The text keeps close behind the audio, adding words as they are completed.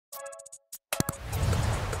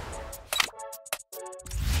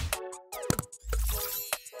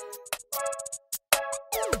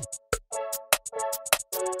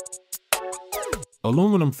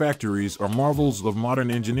Aluminum factories are marvels of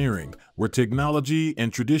modern engineering, where technology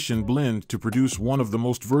and tradition blend to produce one of the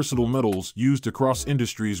most versatile metals used across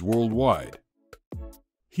industries worldwide.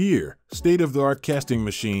 Here, state-of-the-art casting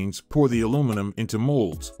machines pour the aluminum into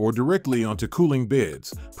molds or directly onto cooling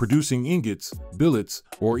beds, producing ingots, billets,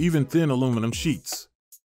 or even thin aluminum sheets.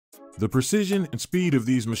 The precision and speed of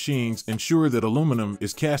these machines ensure that aluminum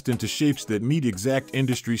is cast into shapes that meet exact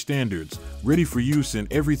industry standards, ready for use in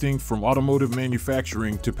everything from automotive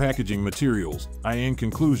manufacturing to packaging materials. In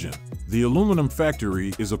conclusion, the aluminum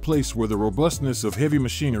factory is a place where the robustness of heavy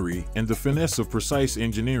machinery and the finesse of precise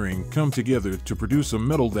engineering come together to produce a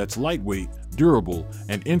metal that's lightweight, durable,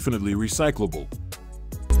 and infinitely recyclable.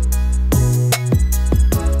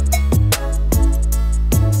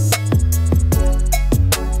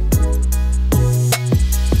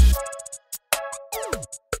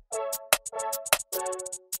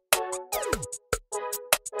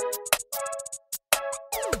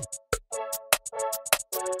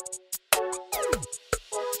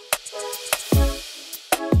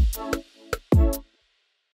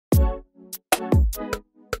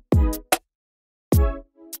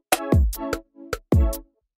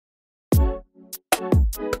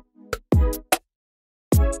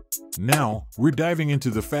 Now, we're diving into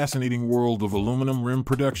the fascinating world of aluminum rim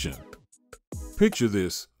production. Picture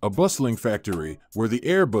this, a bustling factory where the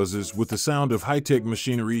air buzzes with the sound of high-tech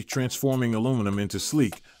machinery transforming aluminum into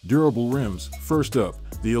sleek, durable rims. First up,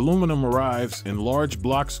 the aluminum arrives in large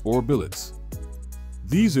blocks or billets.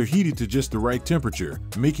 These are heated to just the right temperature,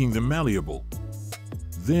 making them malleable.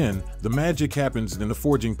 Then, the magic happens in the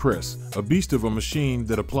forging press, a beast of a machine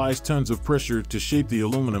that applies tons of pressure to shape the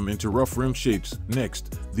aluminum into rough rim shapes.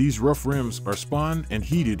 Next, these rough rims are spun and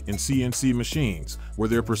heated in CNC machines, where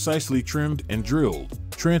they're precisely trimmed and drilled,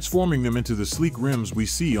 transforming them into the sleek rims we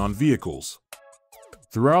see on vehicles.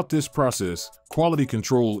 Throughout this process, quality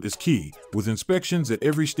control is key, with inspections at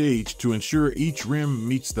every stage to ensure each rim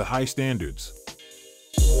meets the high standards.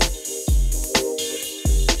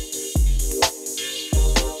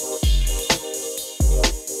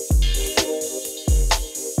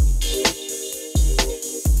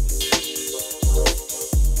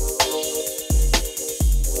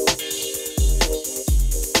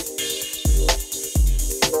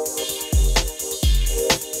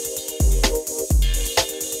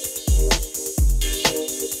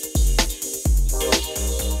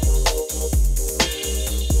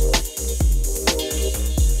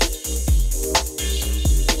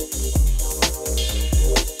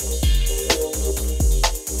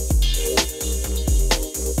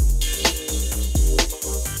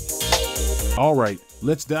 Alright,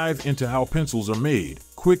 let's dive into how pencils are made,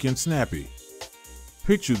 quick and snappy.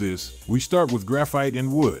 Picture this, we start with graphite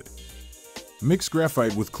and wood. Mix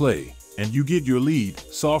graphite with clay, and you get your lead,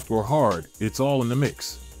 soft or hard, it's all in the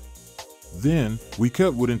mix. Then, we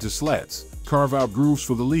cut wood into slats, carve out grooves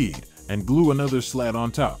for the lead, and glue another slat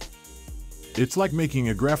on top. It's like making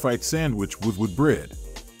a graphite sandwich with wood bread.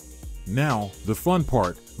 Now, the fun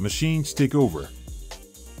part, machines take over.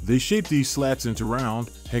 They shape these slats into round,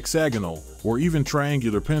 hexagonal, or even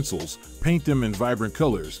triangular pencils, paint them in vibrant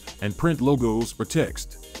colors, and print logos or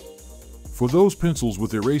text. For those pencils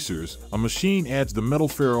with erasers, a machine adds the metal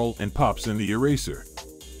ferrule and pops in the eraser.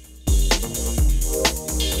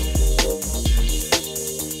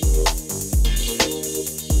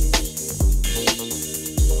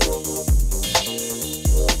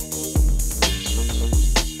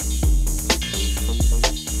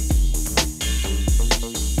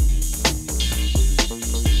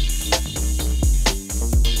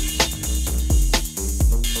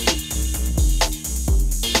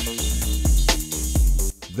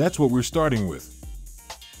 That's what we're starting with.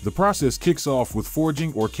 The process kicks off with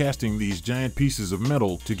forging or casting these giant pieces of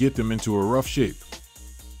metal to get them into a rough shape.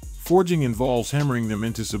 Forging involves hammering them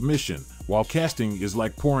into submission, while casting is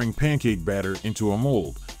like pouring pancake batter into a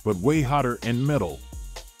mold, but way hotter and metal.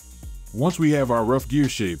 Once we have our rough gear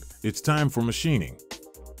shape, it's time for machining.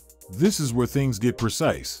 This is where things get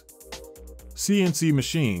precise. CNC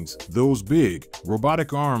machines, those big,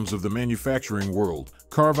 robotic arms of the manufacturing world,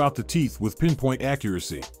 carve out the teeth with pinpoint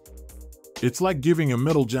accuracy. It's like giving a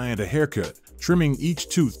metal giant a haircut, trimming each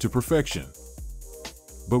tooth to perfection.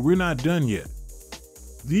 But we're not done yet.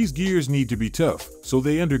 These gears need to be tough, so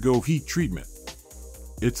they undergo heat treatment.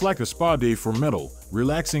 It's like a spa day for metal,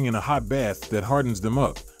 relaxing in a hot bath that hardens them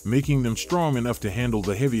up, making them strong enough to handle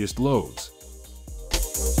the heaviest loads.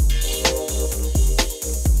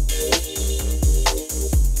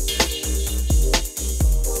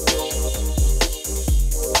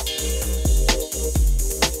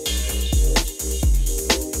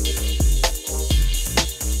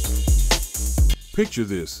 Picture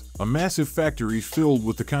this, a massive factory filled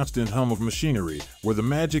with the constant hum of machinery, where the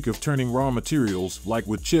magic of turning raw materials like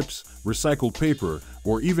wood chips, recycled paper,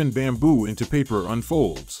 or even bamboo into paper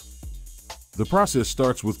unfolds. The process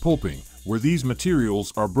starts with pulping, where these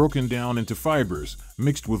materials are broken down into fibers,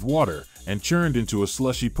 mixed with water, and churned into a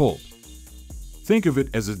slushy pulp. Think of it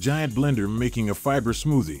as a giant blender making a fiber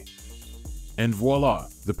smoothie. And voila,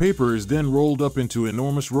 the paper is then rolled up into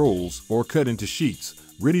enormous rolls or cut into sheets,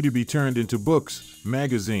 ready to be turned into books,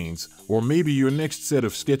 magazines, or maybe your next set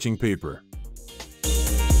of sketching paper.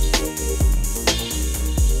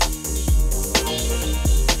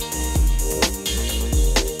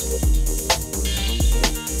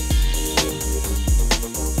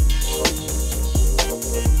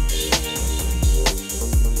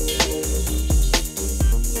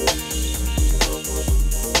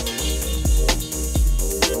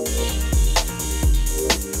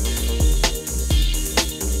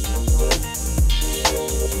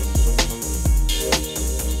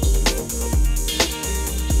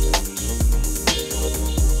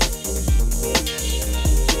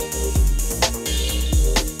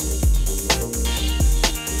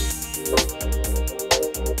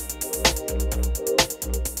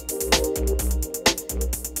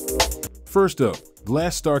 First up,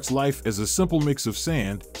 glass starts life as a simple mix of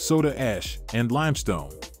sand, soda ash, and limestone.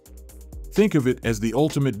 Think of it as the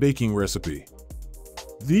ultimate baking recipe.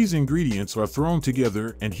 These ingredients are thrown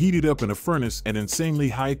together and heated up in a furnace at insanely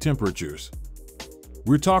high temperatures.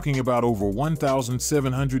 We're talking about over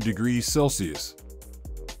 1,700 degrees Celsius.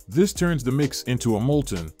 This turns the mix into a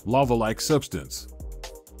molten, lava-like substance.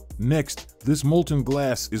 Next, this molten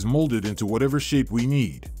glass is molded into whatever shape we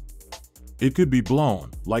need. It could be blown,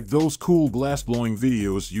 like those cool glass-blowing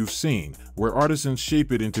videos you've seen, where artisans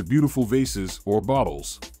shape it into beautiful vases or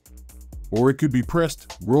bottles. Or it could be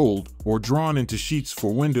pressed, rolled, or drawn into sheets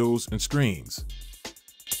for windows and screens.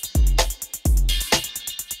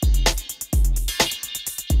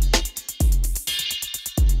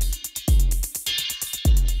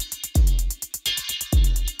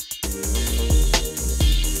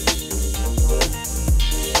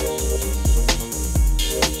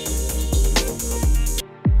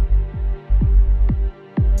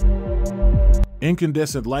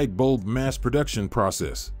 Incandescent light bulb mass production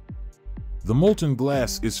process. The molten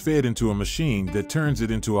glass is fed into a machine that turns it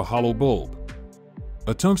into a hollow bulb.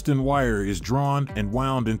 A tungsten wire is drawn and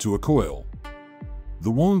wound into a coil. The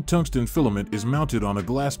wound tungsten filament is mounted on a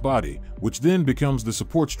glass body, which then becomes the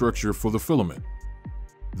support structure for the filament.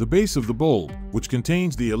 The base of the bulb, which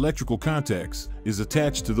contains the electrical contacts, is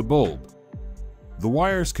attached to the bulb. The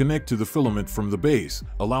wires connect to the filament from the base,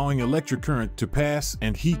 allowing electric current to pass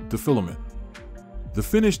and heat the filament. The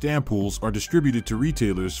finished ampoules are distributed to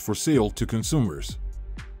retailers for sale to consumers.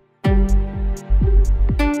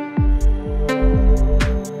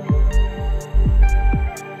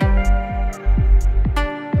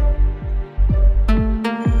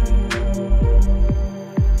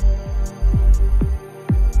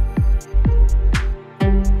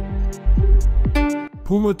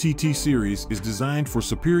 Puma TT series is designed for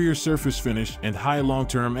superior surface finish and high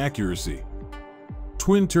long-term accuracy.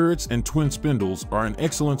 Twin turrets and twin spindles are an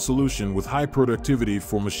excellent solution with high productivity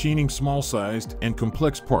for machining small-sized and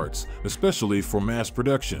complex parts, especially for mass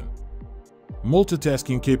production.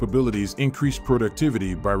 Multitasking capabilities increase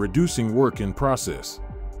productivity by reducing work in process.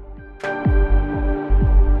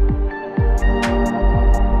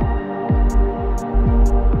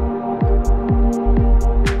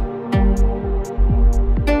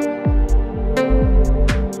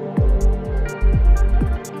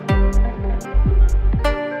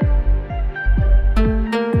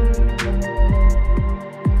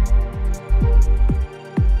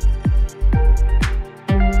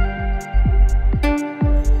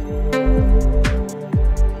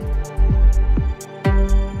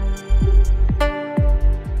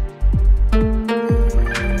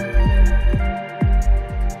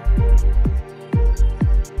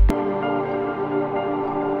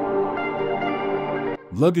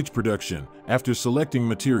 Luggage production, after selecting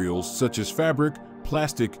materials such as fabric,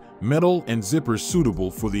 plastic, metal, and zippers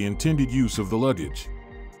suitable for the intended use of the luggage.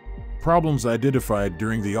 Problems identified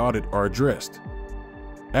during the audit are addressed.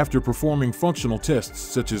 After performing functional tests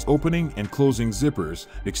such as opening and closing zippers,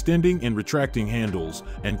 extending and retracting handles,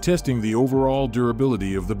 and testing the overall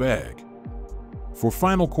durability of the bag. For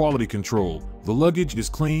final quality control, the luggage is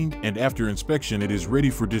cleaned and after inspection it is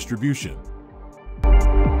ready for distribution.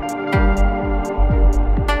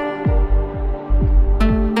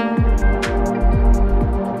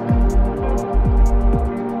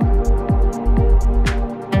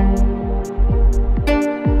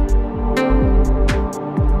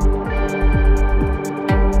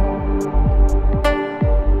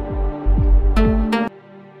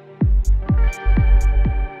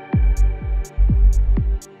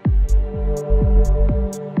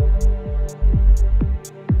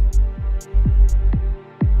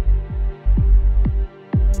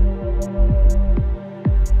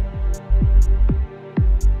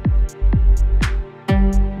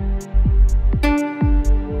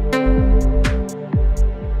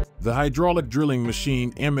 The hydraulic drilling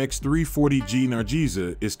machine MX340G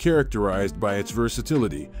Nargiza is characterized by its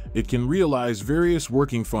versatility. It can realize various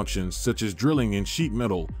working functions such as drilling in sheet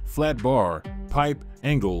metal, flat bar, pipe,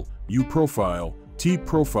 angle, U-profile,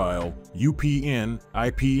 T-profile, UPN,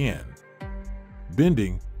 IPN.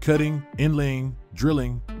 Bending, cutting, inlaying,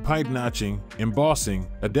 drilling, pipe notching, embossing,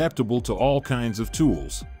 adaptable to all kinds of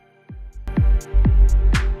tools.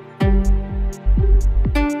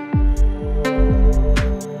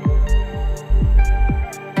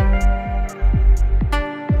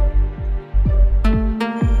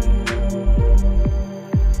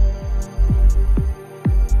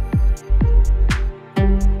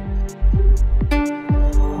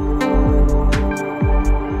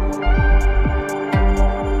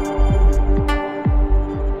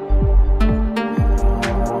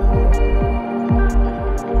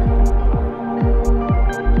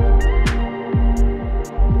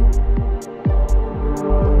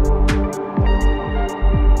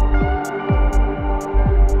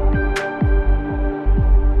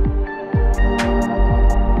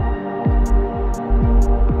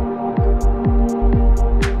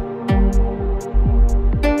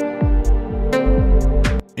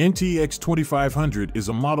 NTX 2500 is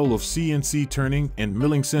a model of CNC turning and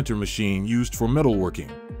milling center machine used for metalworking.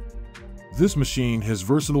 This machine has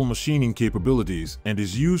versatile machining capabilities and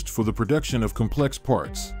is used for the production of complex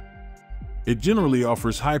parts. It generally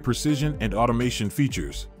offers high precision and automation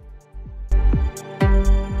features.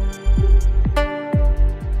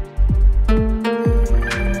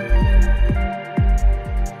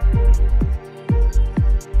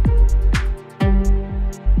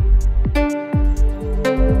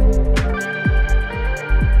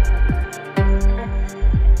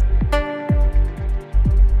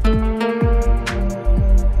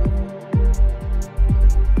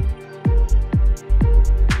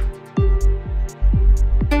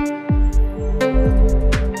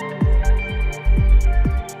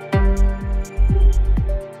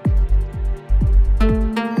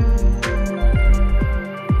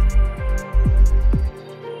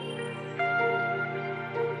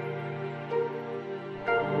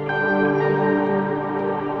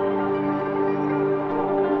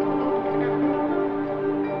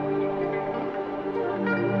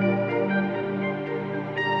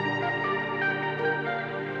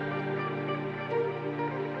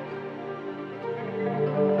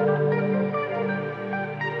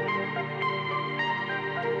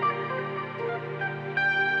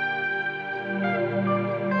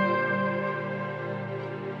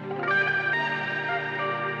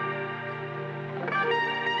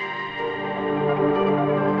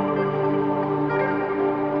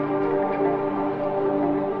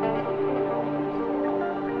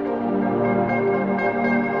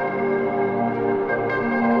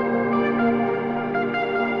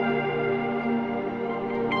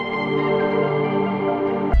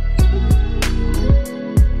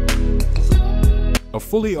 A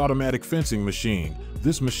fully automatic fencing machine.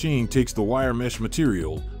 This machine takes the wire mesh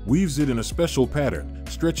material, weaves it in a special pattern,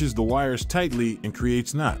 stretches the wires tightly and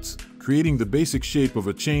creates knots, creating the basic shape of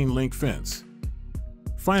a chain link fence.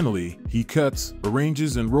 Finally, he cuts,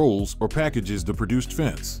 arranges and rolls or packages the produced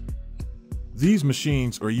fence. These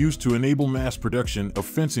machines are used to enable mass production of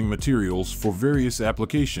fencing materials for various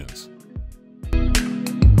applications.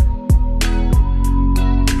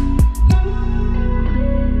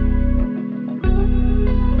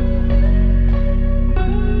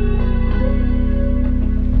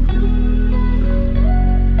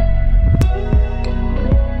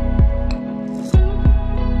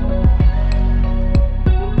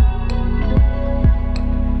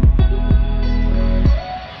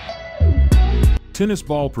 Tennis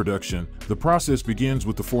ball production. The process begins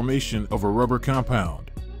with the formation of a rubber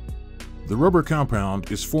compound. The rubber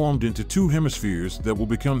compound is formed into two hemispheres that will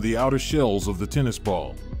become the outer shells of the tennis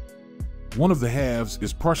ball. One of the halves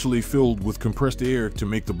is partially filled with compressed air to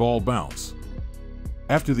make the ball bounce.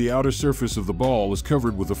 After the outer surface of the ball is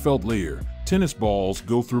covered with a felt layer, tennis balls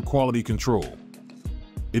go through quality control.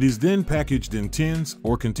 It is then packaged in tins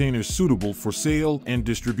or containers suitable for sale and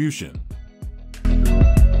distribution.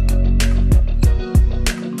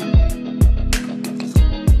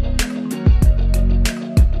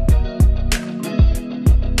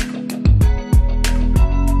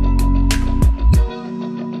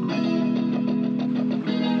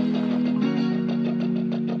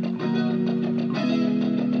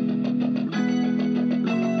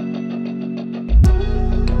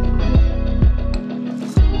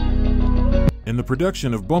 In the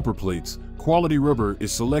production of bumper plates, quality rubber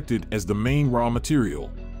is selected as the main raw material.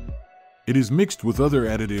 It is mixed with other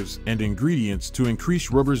additives and ingredients to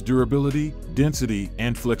increase rubber's durability, density,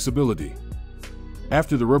 and flexibility.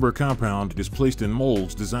 After the rubber compound is placed in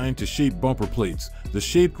molds designed to shape bumper plates, the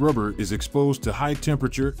shaped rubber is exposed to high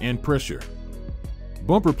temperature and pressure.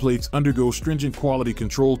 Bumper plates undergo stringent quality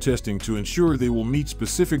control testing to ensure they will meet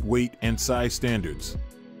specific weight and size standards.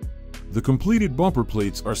 The completed bumper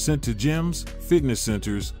plates are sent to gyms, fitness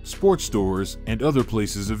centers, sports stores, and other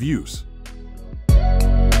places of use.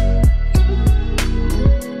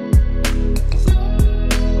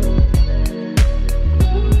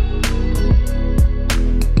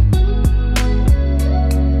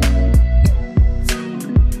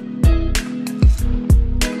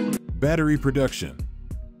 Battery production.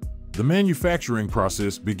 The manufacturing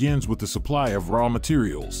process begins with the supply of raw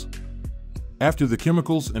materials. After the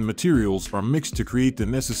chemicals and materials are mixed to create the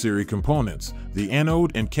necessary components, the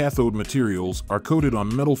anode and cathode materials are coated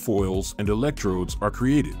on metal foils and electrodes are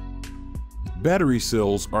created. Battery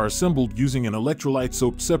cells are assembled using an electrolyte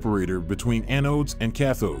soap separator between anodes and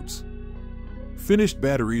cathodes. Finished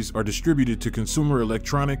batteries are distributed to consumer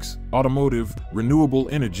electronics, automotive, renewable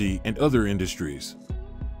energy, and other industries.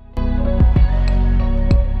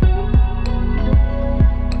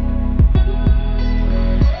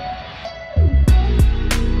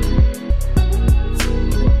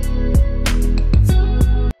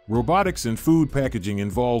 Robotics in food packaging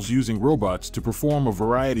involves using robots to perform a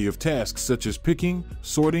variety of tasks such as picking,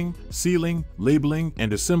 sorting, sealing, labeling,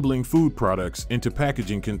 and assembling food products into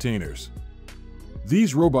packaging containers.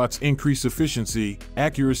 These robots increase efficiency,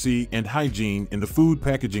 accuracy, and hygiene in the food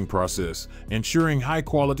packaging process, ensuring high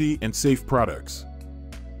quality and safe products.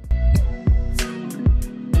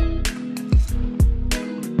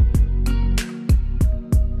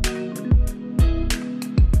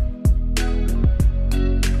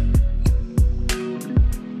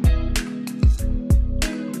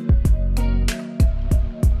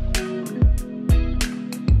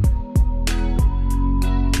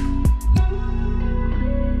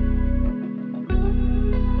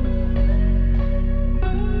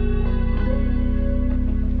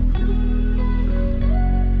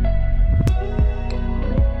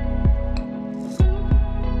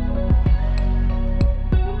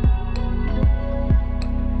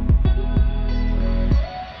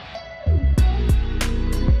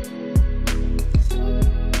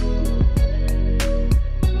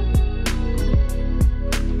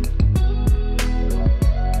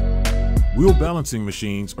 Wheel balancing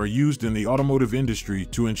machines are used in the automotive industry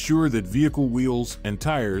to ensure that vehicle wheels and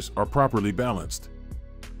tires are properly balanced.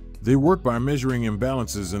 They work by measuring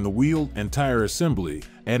imbalances in the wheel and tire assembly,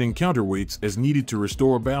 adding counterweights as needed to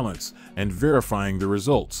restore balance, and verifying the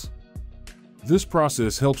results. This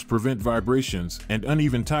process helps prevent vibrations and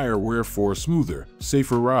uneven tire wear for a smoother,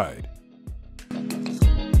 safer ride.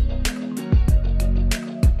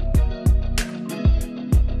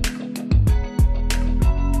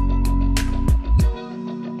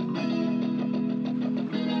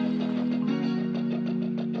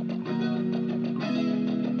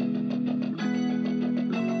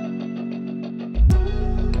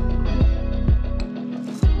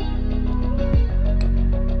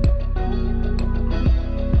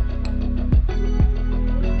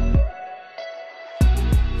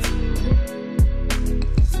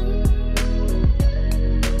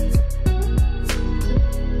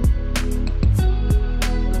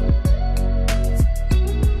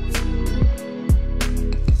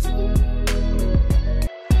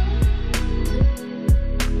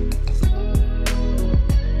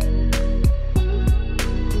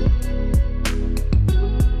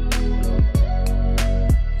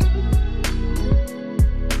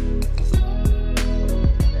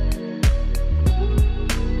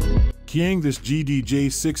 Keying this GDJ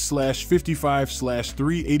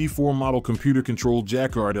 6/55/384 model computer-controlled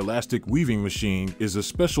Jacquard elastic weaving machine is a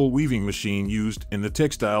special weaving machine used in the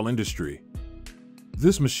textile industry.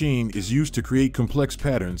 This machine is used to create complex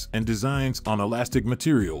patterns and designs on elastic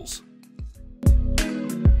materials.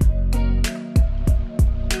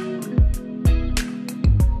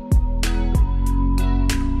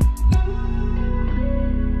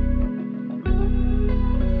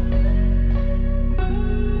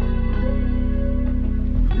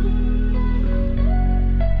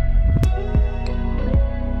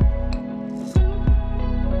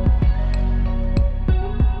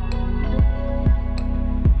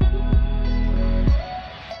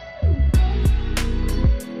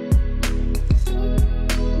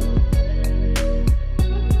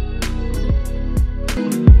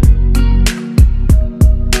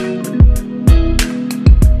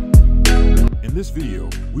 In this video,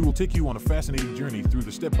 we will take you on a fascinating journey through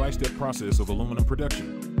the step-by-step process of aluminum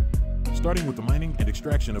production. Starting with the mining and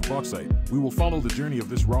extraction of bauxite, we will follow the journey of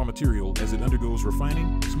this raw material as it undergoes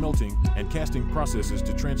refining, smelting, and casting processes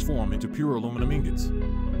to transform into pure aluminum ingots.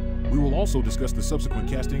 We will also discuss the subsequent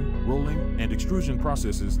casting, rolling, and extrusion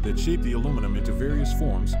processes that shape the aluminum into various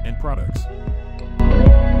forms and products.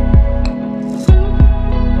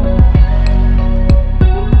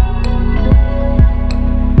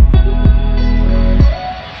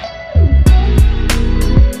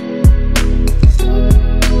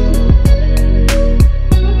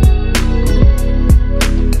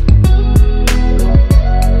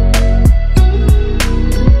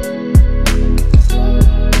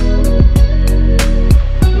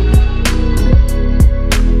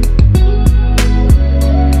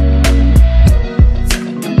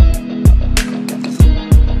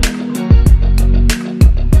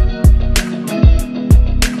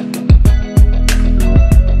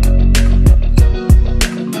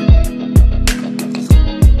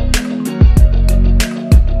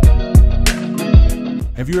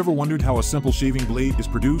 Have you ever wondered how a simple shaving blade is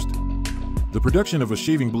produced? The production of a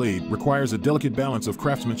shaving blade requires a delicate balance of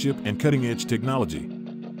craftsmanship and cutting-edge technology.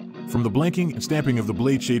 From the blanking and stamping of the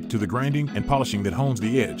blade shape to the grinding and polishing that hones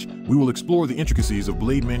the edge, we will explore the intricacies of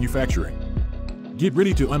blade manufacturing. Get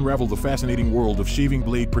ready to unravel the fascinating world of shaving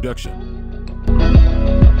blade production.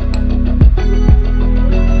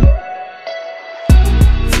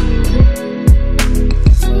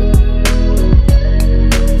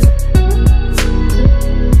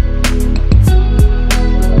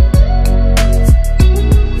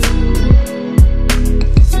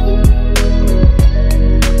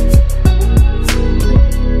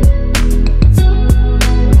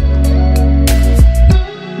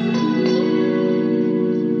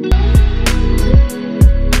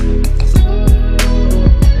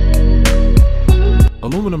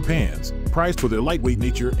 Aluminum pans, prized for their lightweight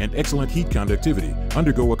nature and excellent heat conductivity,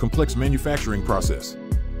 undergo a complex manufacturing process.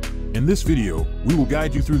 In this video, we will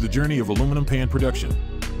guide you through the journey of aluminum pan production.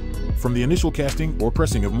 From the initial casting or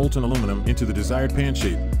pressing of molten aluminum into the desired pan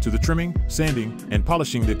shape, to the trimming, sanding, and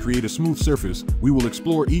polishing that create a smooth surface, we will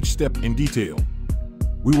explore each step in detail.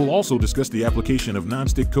 We will also discuss the application of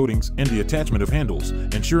non-stick coatings and the attachment of handles,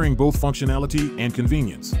 ensuring both functionality and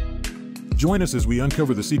convenience. Join us as we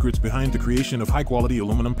uncover the secrets behind the creation of high-quality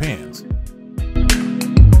aluminum pans.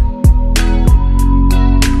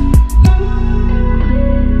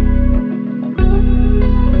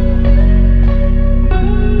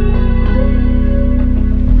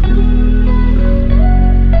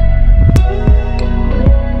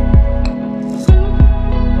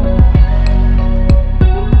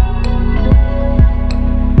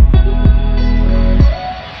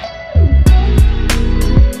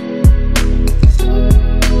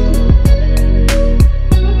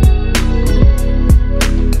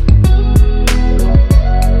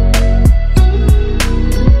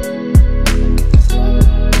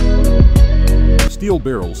 Steel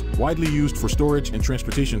barrels, widely used for storage and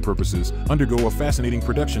transportation purposes, undergo a fascinating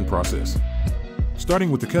production process.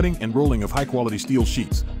 Starting with the cutting and rolling of high-quality steel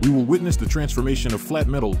sheets, we will witness the transformation of flat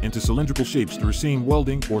metal into cylindrical shapes through seam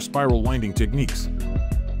welding or spiral winding techniques.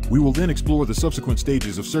 We will then explore the subsequent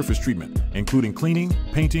stages of surface treatment, including cleaning,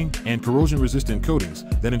 painting, and corrosion-resistant coatings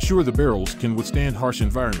that ensure the barrels can withstand harsh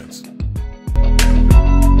environments.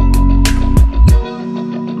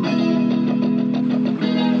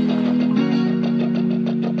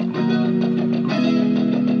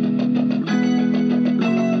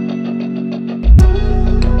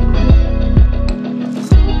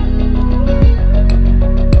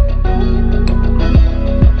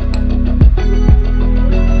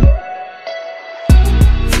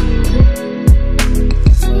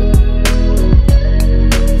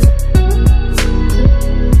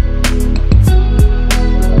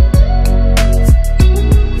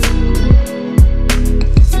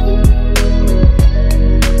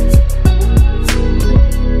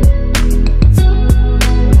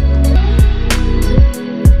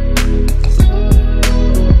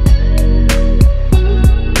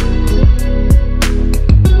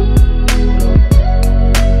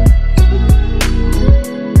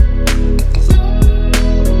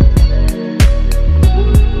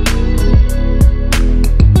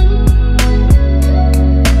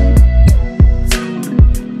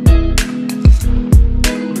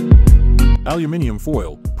 Aluminium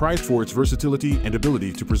foil, prized for its versatility and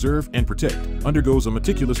ability to preserve and protect, undergoes a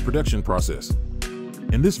meticulous production process.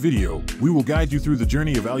 In this video, we will guide you through the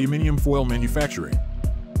journey of aluminium foil manufacturing.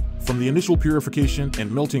 From the initial purification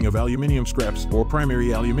and melting of aluminium scraps or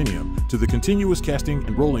primary aluminium, to the continuous casting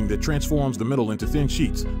and rolling that transforms the metal into thin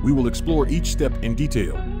sheets, we will explore each step in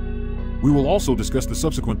detail. We will also discuss the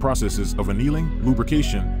subsequent processes of annealing,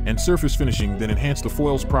 lubrication, and surface finishing that enhance the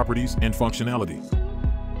foil's properties and functionality.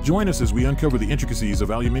 Join us as we uncover the intricacies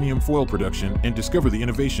of aluminum foil production and discover the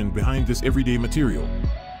innovation behind this everyday material.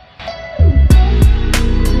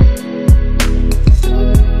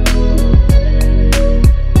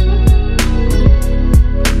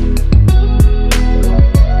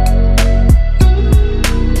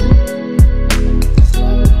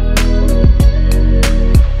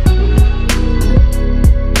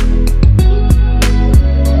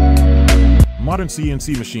 Modern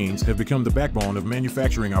CNC machines have become the backbone of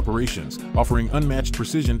manufacturing operations, offering unmatched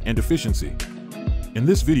precision and efficiency. In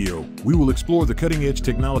this video, we will explore the cutting-edge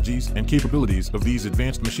technologies and capabilities of these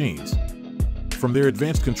advanced machines. From their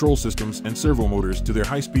advanced control systems and servo motors to their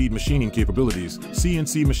high-speed machining capabilities,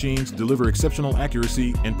 CNC machines deliver exceptional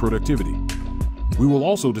accuracy and productivity. We will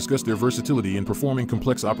also discuss their versatility in performing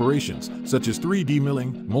complex operations, such as 3D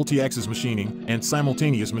milling, multi-axis machining, and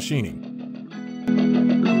simultaneous machining.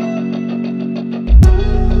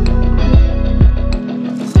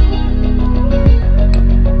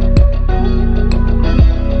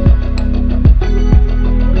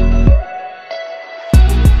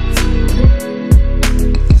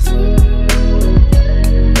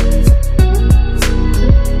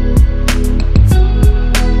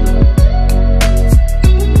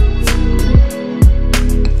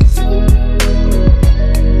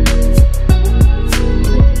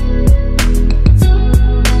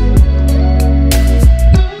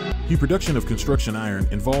 The production of construction iron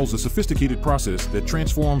involves a sophisticated process that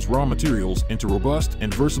transforms raw materials into robust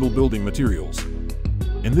and versatile building materials.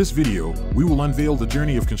 In this video, we will unveil the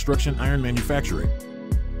journey of construction iron manufacturing.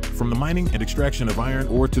 From the mining and extraction of iron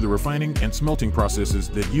ore to the refining and smelting processes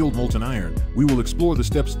that yield molten iron, we will explore the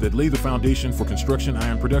steps that lay the foundation for construction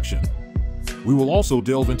iron production. We will also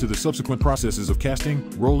delve into the subsequent processes of casting,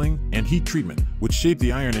 rolling, and heat treatment, which shape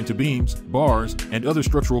the iron into beams, bars, and other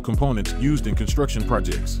structural components used in construction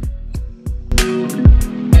projects.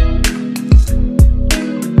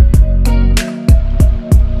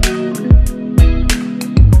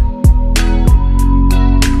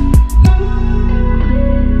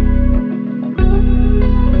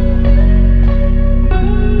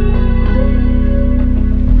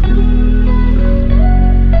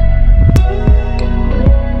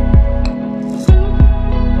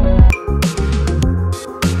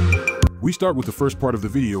 We start with the first part of the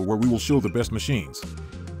video where we will show the best machines.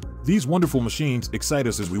 These wonderful machines excite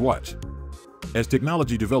us as we watch. As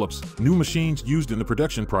technology develops, new machines used in the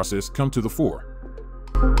production process come to the fore.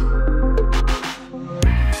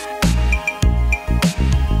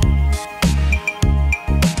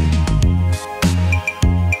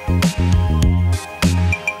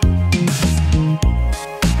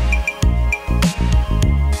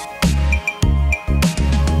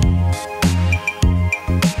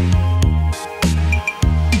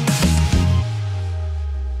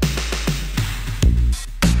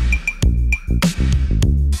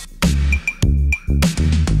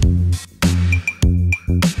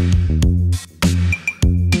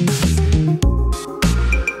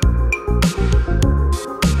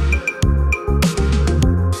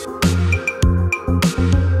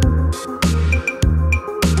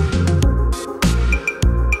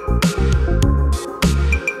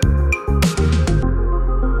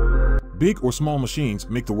 Big or small machines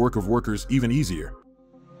make the work of workers even easier.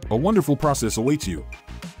 A wonderful process awaits you.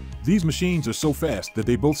 These machines are so fast that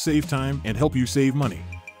they both save time and help you save money.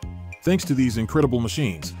 Thanks to these incredible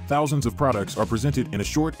machines, thousands of products are presented in a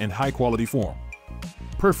short and high-quality form.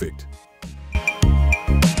 Perfect.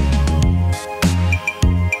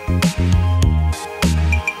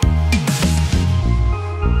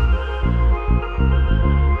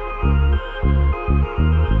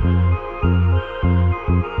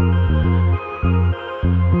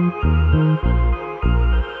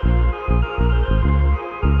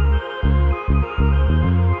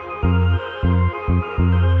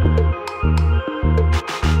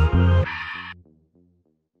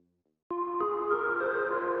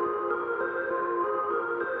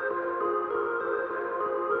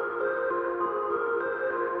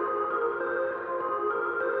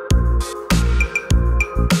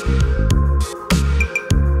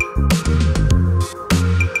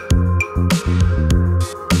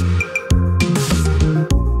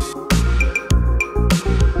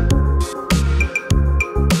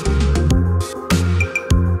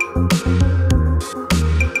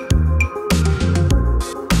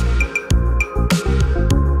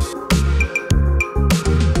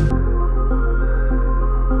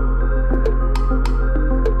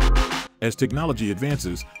 As technology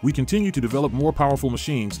advances, we continue to develop more powerful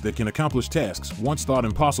machines that can accomplish tasks once thought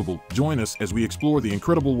impossible. Join us as we explore the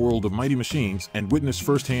incredible world of mighty machines and witness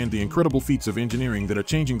firsthand the incredible feats of engineering that are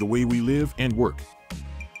changing the way we live and work.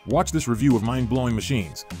 Watch this review of mind-blowing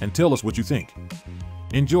machines and tell us what you think.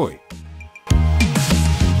 Enjoy!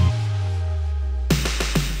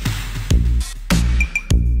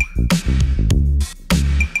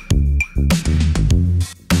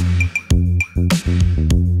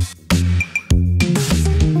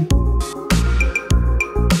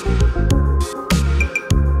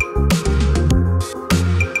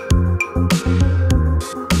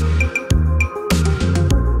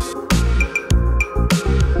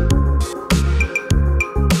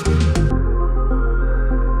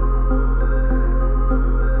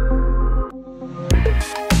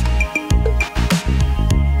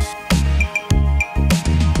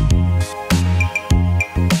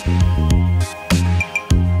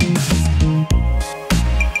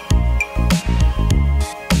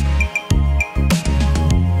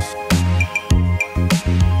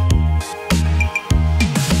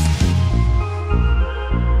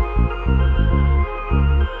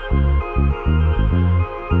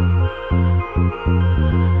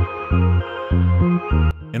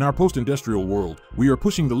 In our post-industrial world, we are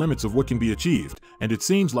pushing the limits of what can be achieved, and it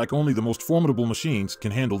seems like only the most formidable machines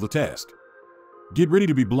can handle the task. Get ready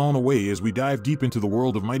to be blown away as we dive deep into the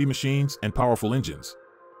world of mighty machines and powerful engines.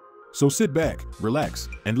 So sit back, relax,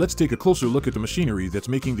 and let's take a closer look at the machinery that's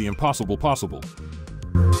making the impossible possible.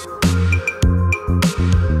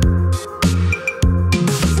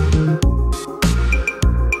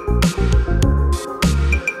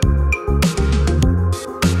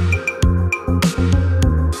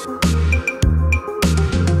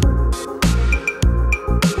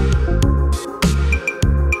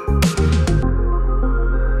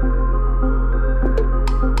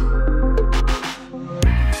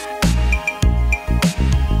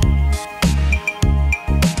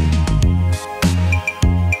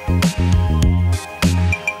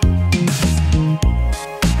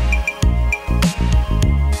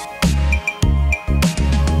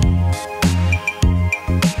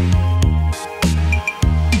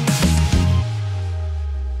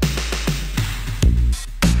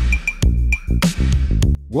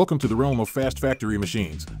 Welcome to the realm of fast factory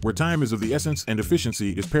machines, where time is of the essence and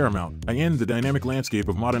efficiency is paramount. In the dynamic landscape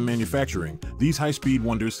of modern manufacturing, these high-speed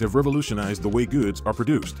wonders have revolutionized the way goods are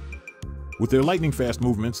produced. With their lightning-fast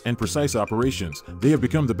movements and precise operations, they have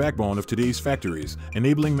become the backbone of today's factories,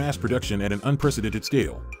 enabling mass production at an unprecedented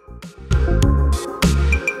scale.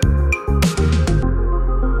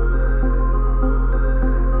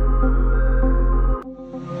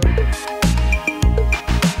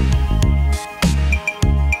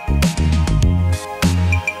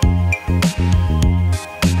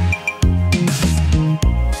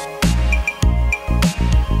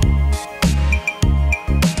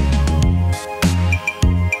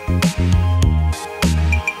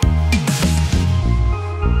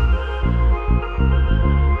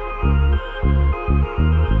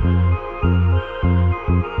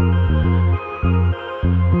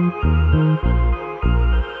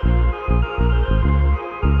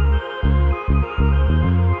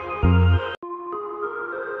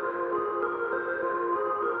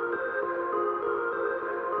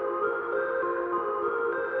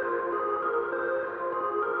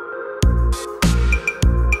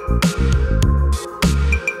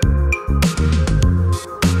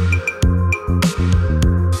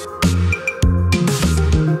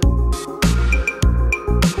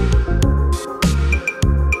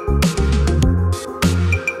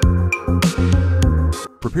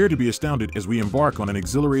 Prepare to be astounded as we embark on an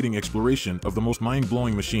exhilarating exploration of the most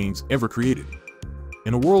mind-blowing machines ever created.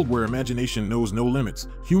 In a world where imagination knows no limits,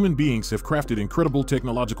 human beings have crafted incredible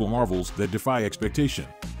technological marvels that defy expectation.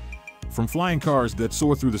 From flying cars that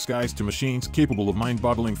soar through the skies to machines capable of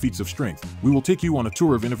mind-boggling feats of strength, we will take you on a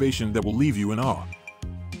tour of innovation that will leave you in awe.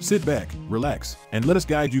 Sit back, relax, and let us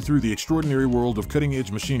guide you through the extraordinary world of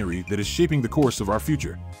cutting-edge machinery that is shaping the course of our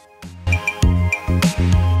future.